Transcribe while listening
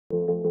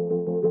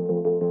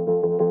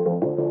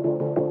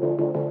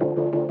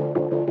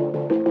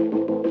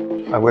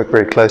I work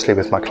very closely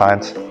with my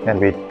clients and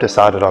we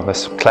decided on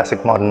this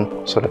classic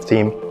modern sort of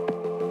theme.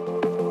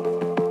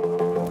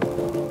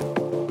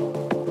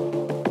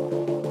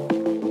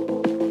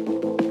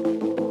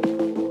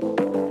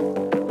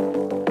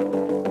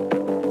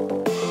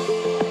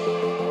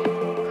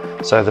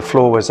 So the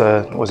floor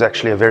was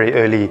actually a very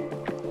early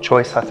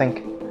choice, I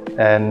think,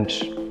 and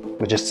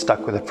we just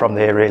stuck with it from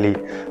there. Really,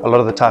 a lot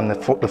of the time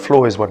the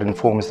floor is what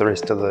informs the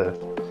rest of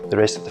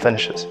the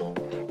finishes.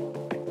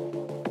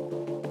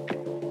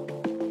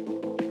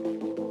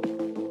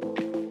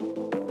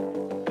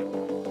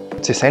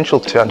 It's essential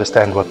to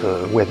understand what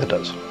the weather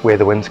does, where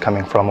the wind's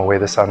coming from or where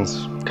the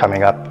sun's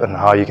coming up and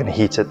how you're going to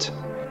heat it.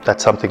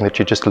 That's something that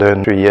you just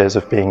learn through years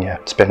of being here,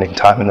 spending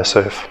time in the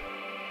surf.